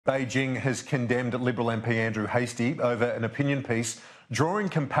Beijing has condemned Liberal MP Andrew Hastie over an opinion piece drawing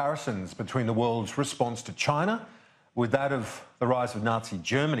comparisons between the world's response to China with that of the rise of Nazi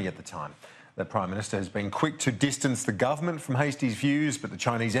Germany at the time. The Prime Minister has been quick to distance the government from Hastie's views, but the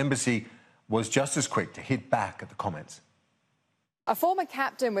Chinese embassy was just as quick to hit back at the comments. A former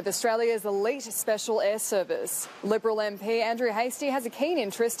captain with Australia's elite Special Air Service, Liberal MP Andrew Hastie has a keen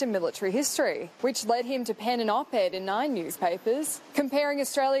interest in military history, which led him to pen an op-ed in 9 newspapers, comparing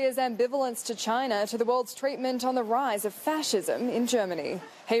Australia's ambivalence to China to the world's treatment on the rise of fascism in Germany.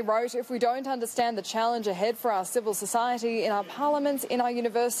 He wrote, "If we don't understand the challenge ahead for our civil society, in our parliaments, in our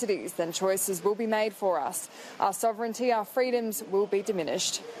universities, then choices will be made for us. Our sovereignty, our freedoms will be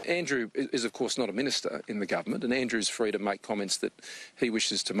diminished." Andrew is, of course, not a minister in the government, and Andrew's free to make comments that he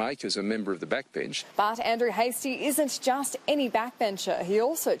wishes to make as a member of the backbench. But Andrew Hastie isn't just any backbencher. He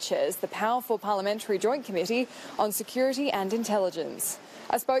also chairs the powerful Parliamentary Joint Committee on Security and Intelligence.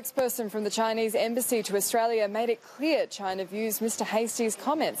 A spokesperson from the Chinese embassy to Australia made it clear China views Mr Hastie's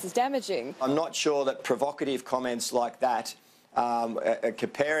comments as damaging. I'm not sure that provocative comments like that,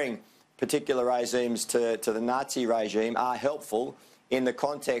 comparing particular regimes to the Nazi regime, are helpful in the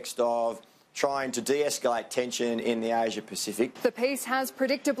context of trying to de-escalate tension in the Asia-Pacific. The piece has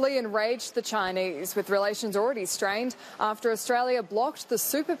predictably enraged the Chinese, with relations already strained after Australia blocked the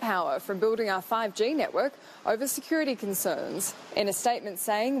superpower from building our 5G network over security concerns. In a statement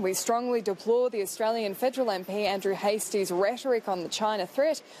saying, "We strongly deplore the Australian Federal MP Andrew Hastie's rhetoric on the China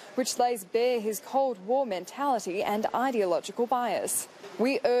threat, which lays bare his Cold War mentality and ideological bias.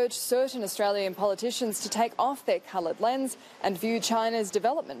 We urge certain Australian politicians to take off their coloured lens and view China's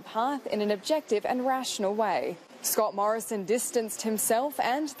development path in an objective and rational way." Scott Morrison distanced himself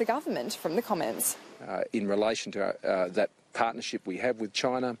and the government from the comments. In relation to that partnership we have with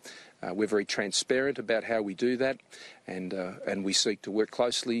China, we're very transparent about how we do that, and we seek to work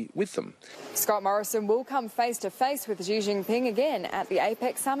closely with them. Scott Morrison will come face-to-face with Xi Jinping again at the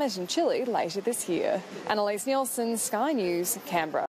APEC summit in Chile later this year. Annalise Nielsen, Sky News, Canberra.